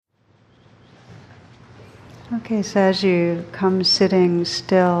Okay, so as you come sitting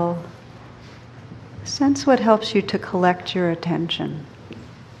still, sense what helps you to collect your attention.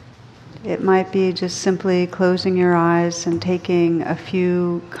 It might be just simply closing your eyes and taking a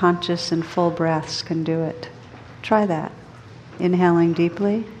few conscious and full breaths can do it. Try that. Inhaling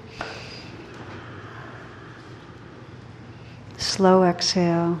deeply. Slow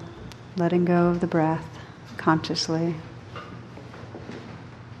exhale, letting go of the breath consciously.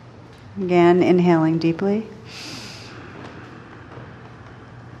 Again, inhaling deeply.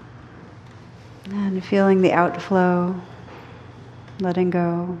 And feeling the outflow, letting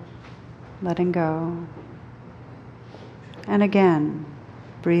go, letting go. And again,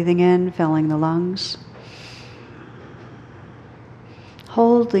 breathing in, filling the lungs.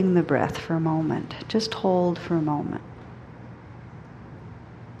 Holding the breath for a moment. Just hold for a moment.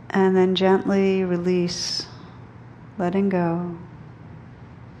 And then gently release, letting go.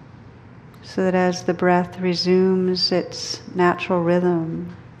 So that as the breath resumes its natural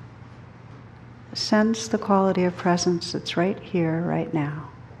rhythm, sense the quality of presence that's right here, right now.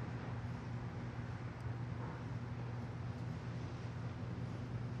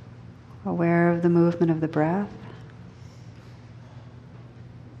 Aware of the movement of the breath.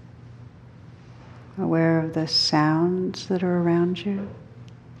 Aware of the sounds that are around you.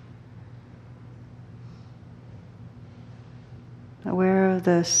 Aware of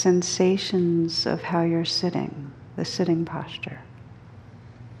the sensations of how you're sitting, the sitting posture.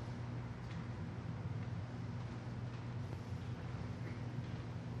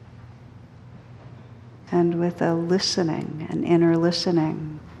 And with a listening, an inner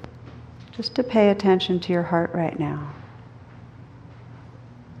listening, just to pay attention to your heart right now.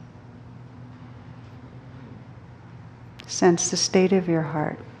 Sense the state of your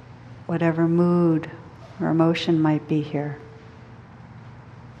heart, whatever mood or emotion might be here.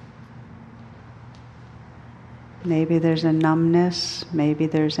 Maybe there's a numbness, maybe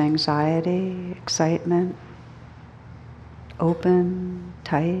there's anxiety, excitement, open,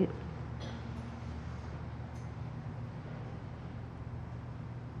 tight.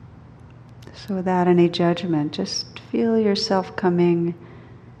 So without any judgment, just feel yourself coming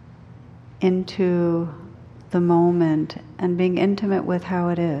into the moment and being intimate with how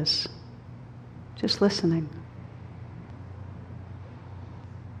it is. Just listening.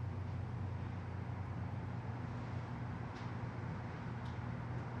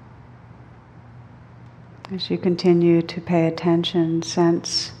 As you continue to pay attention,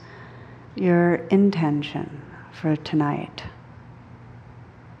 sense your intention for tonight.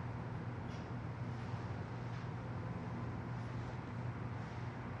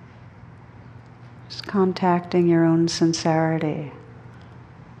 Just contacting your own sincerity,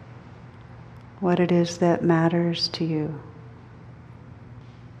 what it is that matters to you.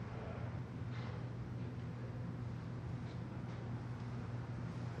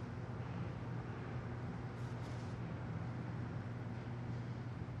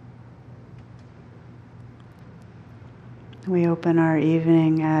 We open our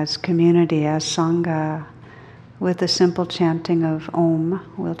evening as community, as Sangha, with a simple chanting of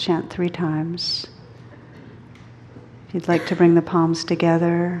Om. We'll chant 3 times. If you'd like to bring the palms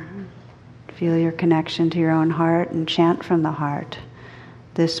together, feel your connection to your own heart and chant from the heart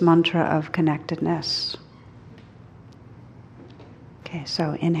this mantra of connectedness. Okay,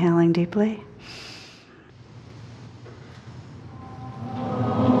 so inhaling deeply.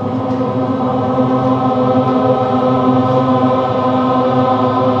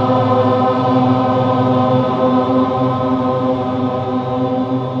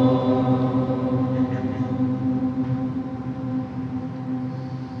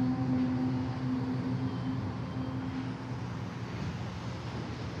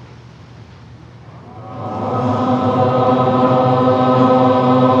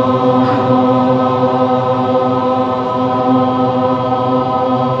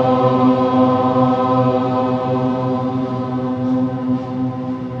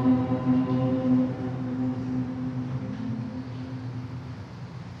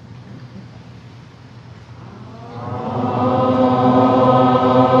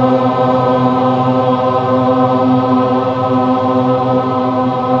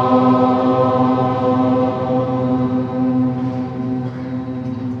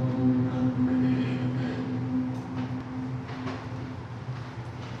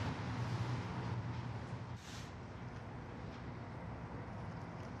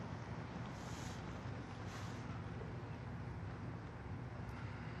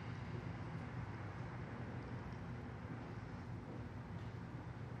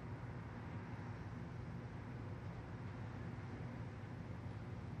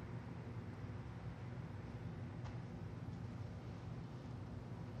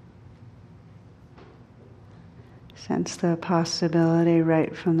 Sense the possibility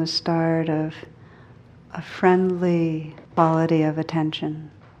right from the start of a friendly quality of attention.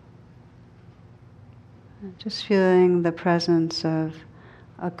 Just feeling the presence of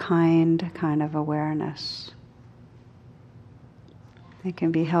a kind of awareness. It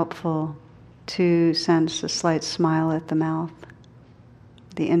can be helpful to sense a slight smile at the mouth,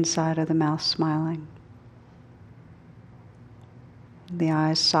 the inside of the mouth smiling. The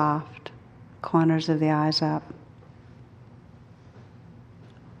eyes soft, corners of the eyes up.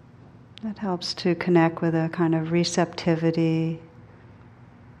 That helps to connect with a kind of receptivity,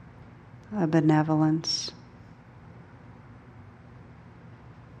 a benevolence.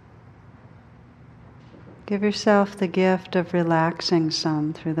 Give yourself the gift of relaxing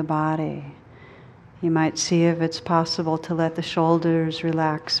some through the body. You might see if it's possible to let the shoulders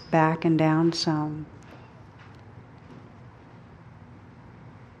relax back and down some.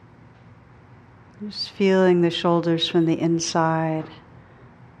 Just feeling the shoulders from the inside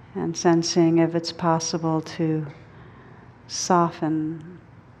and sensing if it's possible to soften,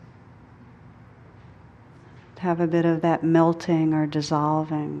 to have a bit of that melting or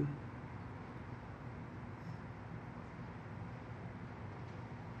dissolving.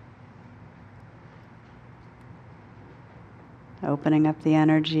 Opening up the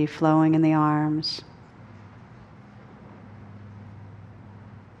energy flowing in the arms.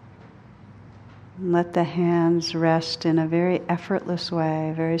 And let the hands rest in a very effortless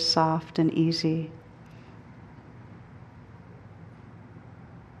way, very soft and easy.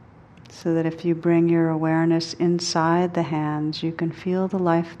 So that if you bring your awareness inside the hands, you can feel the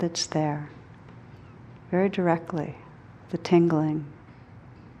life that's there, very directly, the tingling,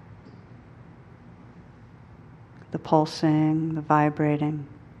 the pulsing, the vibrating.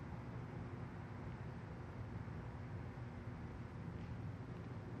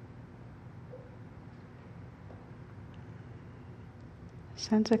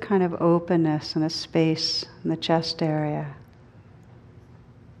 Sense a kind of openness and a space in the chest area.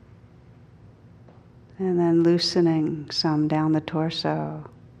 And then loosening some down the torso.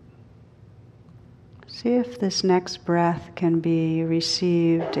 See if this next breath can be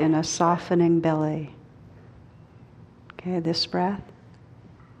received in a softening belly. Okay, this breath.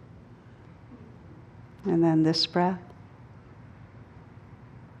 And then this breath.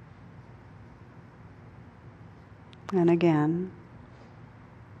 And again.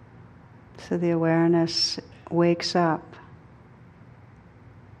 So the awareness wakes up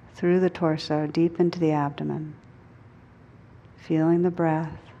through the torso, deep into the abdomen, feeling the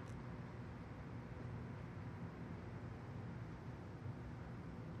breath.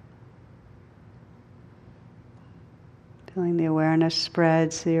 Feeling the awareness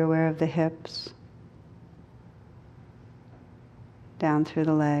spread so you're aware of the hips, down through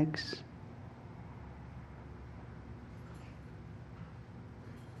the legs.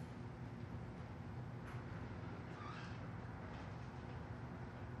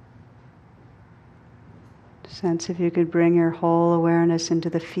 Sense if you could bring your whole awareness into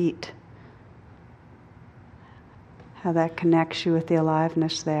the feet, how that connects you with the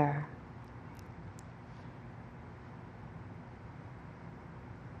aliveness there.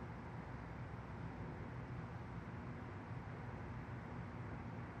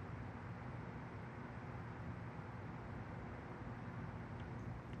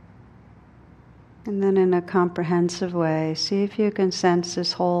 And then in a comprehensive way, see if you can sense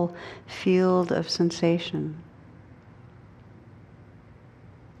this whole field of sensation.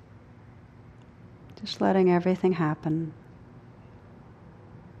 Just letting everything happen.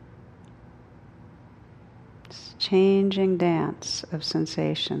 It's a changing dance of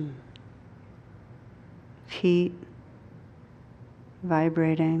sensation. Heat,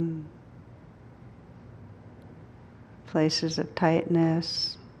 vibrating, places of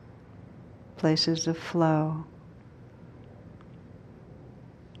tightness, places of flow,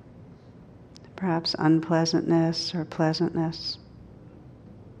 perhaps unpleasantness or pleasantness.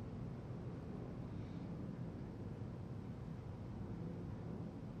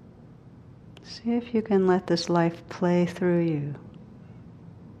 See if you can let this life play through you.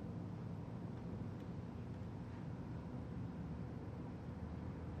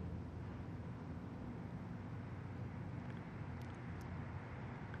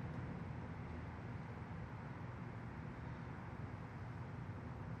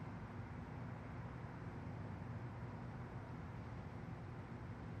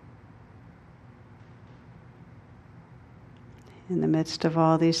 In the midst of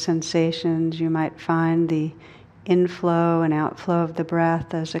all these sensations, you might find the inflow and outflow of the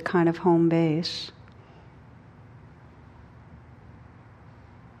breath as a kind of home base.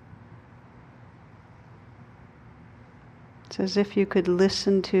 It's as if you could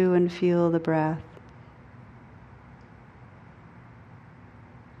listen to and feel the breath.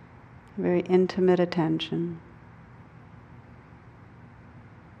 Very intimate attention.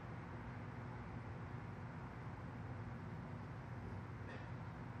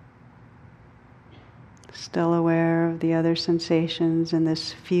 Still aware of the other sensations in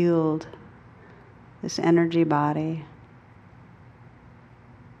this field, this energy body.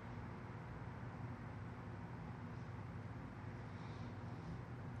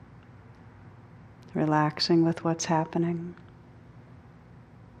 Relaxing with what's happening.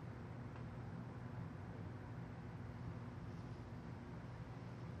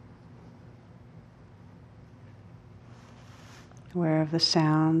 Aware of the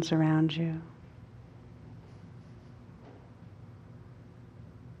sounds around you.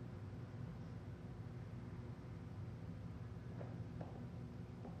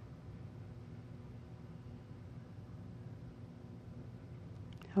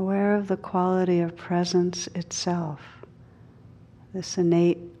 Aware of the quality of presence itself, this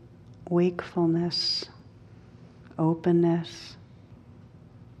innate wakefulness, openness,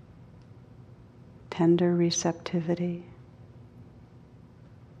 tender receptivity.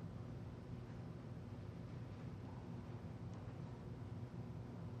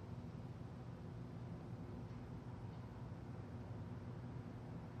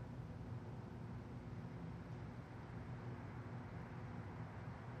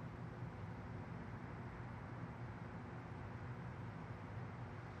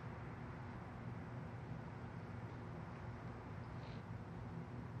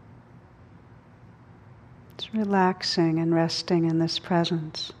 Just relaxing and resting in this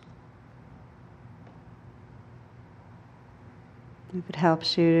presence. If it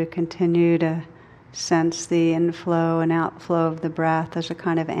helps you to continue to sense the inflow and outflow of the breath as a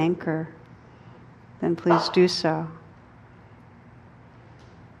kind of anchor, then please do so.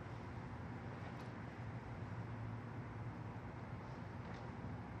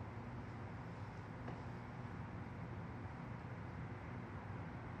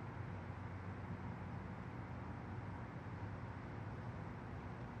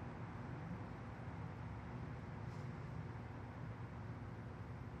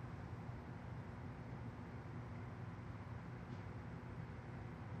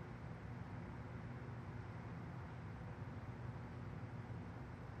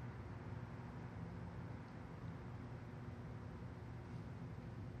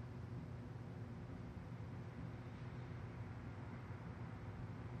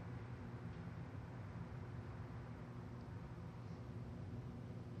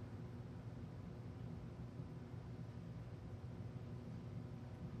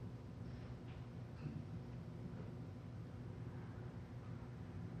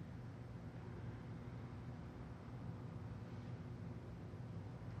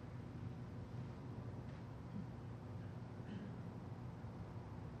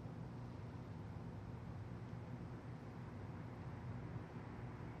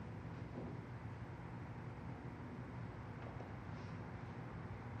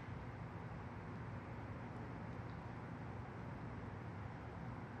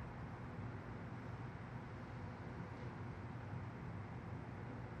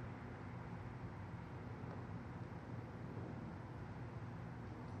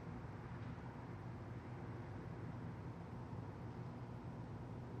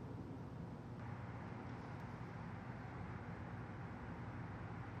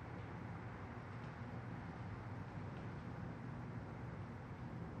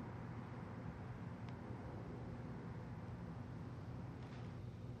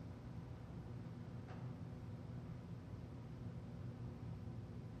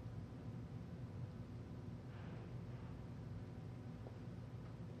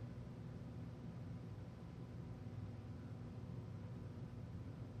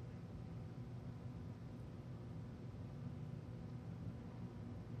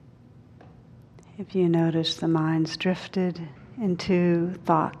 If you notice the mind's drifted into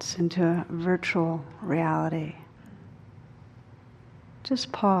thoughts, into a virtual reality,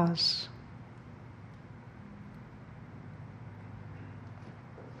 just pause.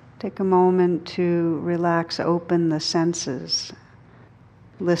 Take a moment to relax, open the senses,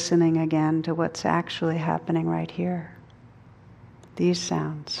 listening again to what's actually happening right here. These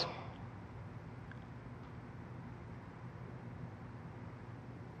sounds.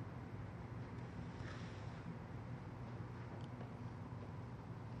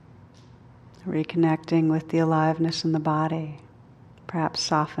 Reconnecting with the aliveness in the body, perhaps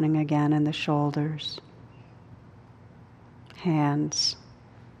softening again in the shoulders, hands,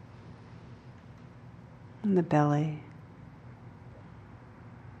 and the belly.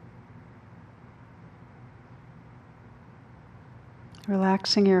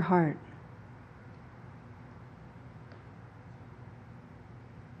 Relaxing your heart.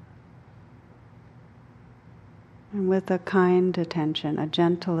 And with a kind attention, a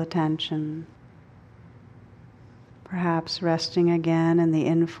gentle attention, perhaps resting again in the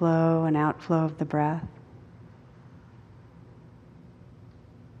inflow and outflow of the breath,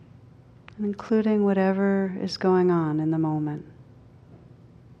 and including whatever is going on in the moment.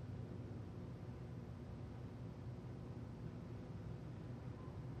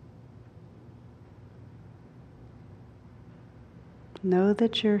 Know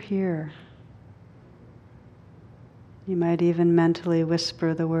that you're here. You might even mentally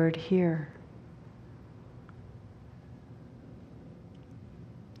whisper the word here.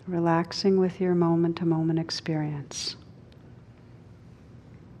 Relaxing with your moment-to-moment experience.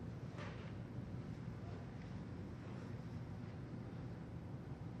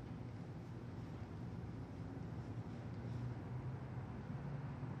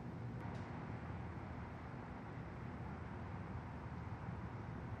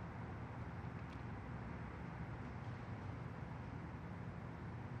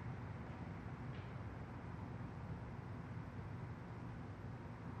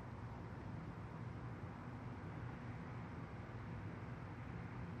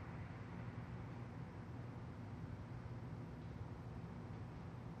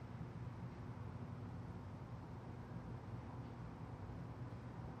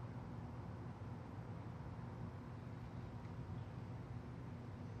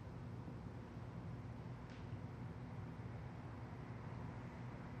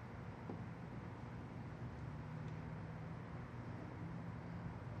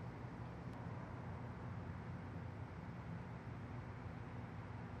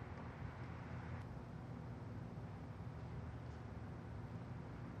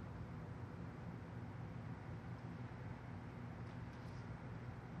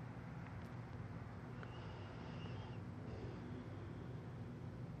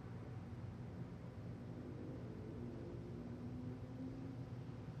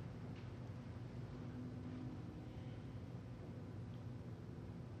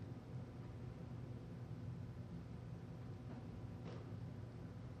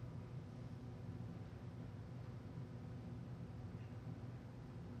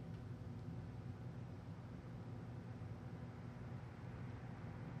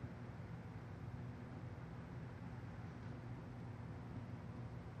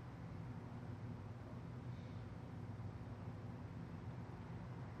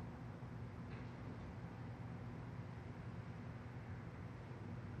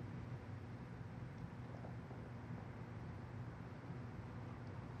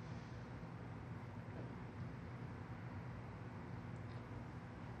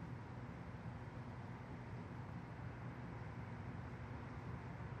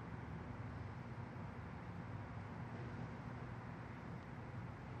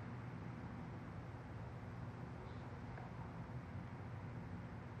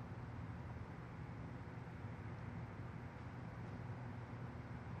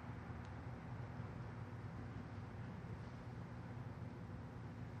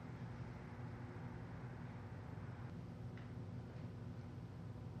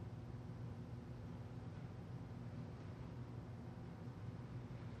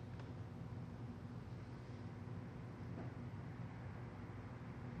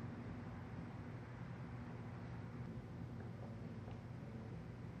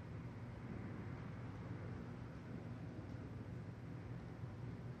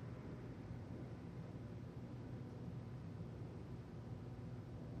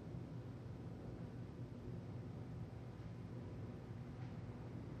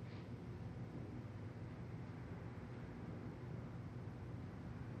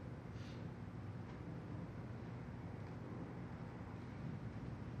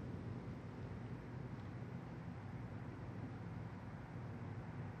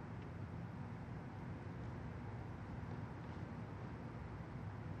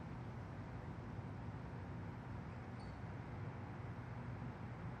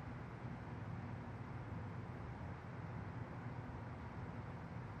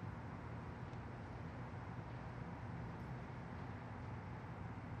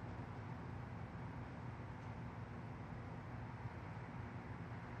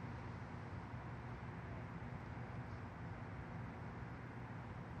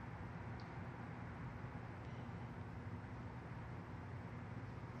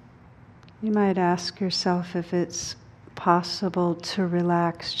 You might ask yourself if it's possible to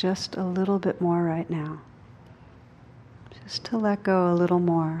relax just a little bit more right now. Just to let go a little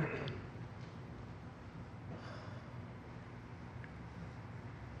more.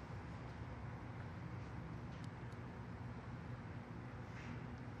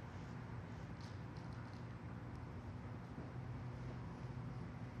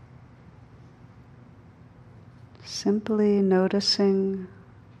 Simply noticing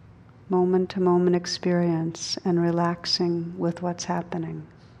moment-to-moment experience and relaxing with what's happening.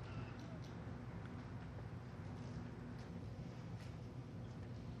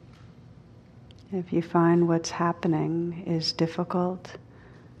 If you find what's happening is difficult,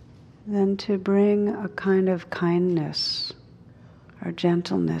 then to bring a kind of kindness or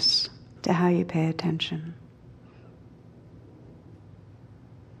gentleness to how you pay attention.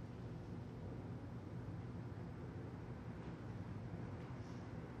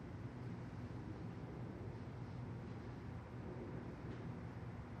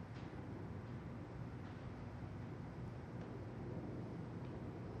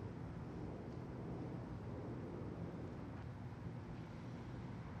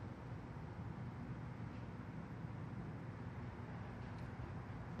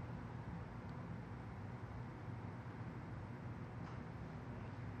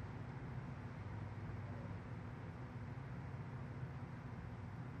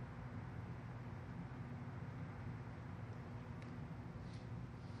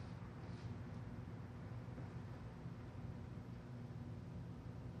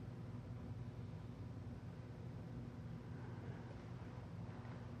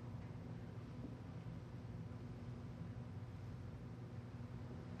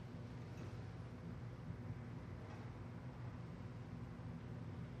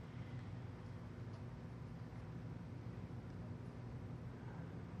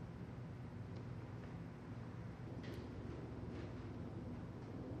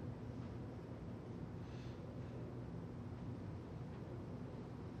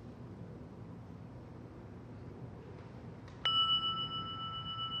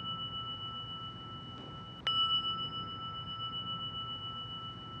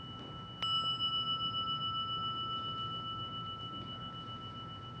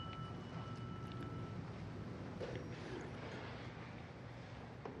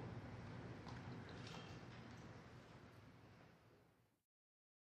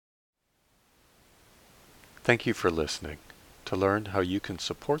 Thank you for listening. To learn how you can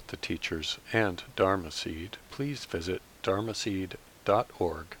support the teachers and Dharma Seed, please visit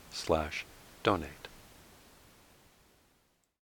dharmaseed.org/donate.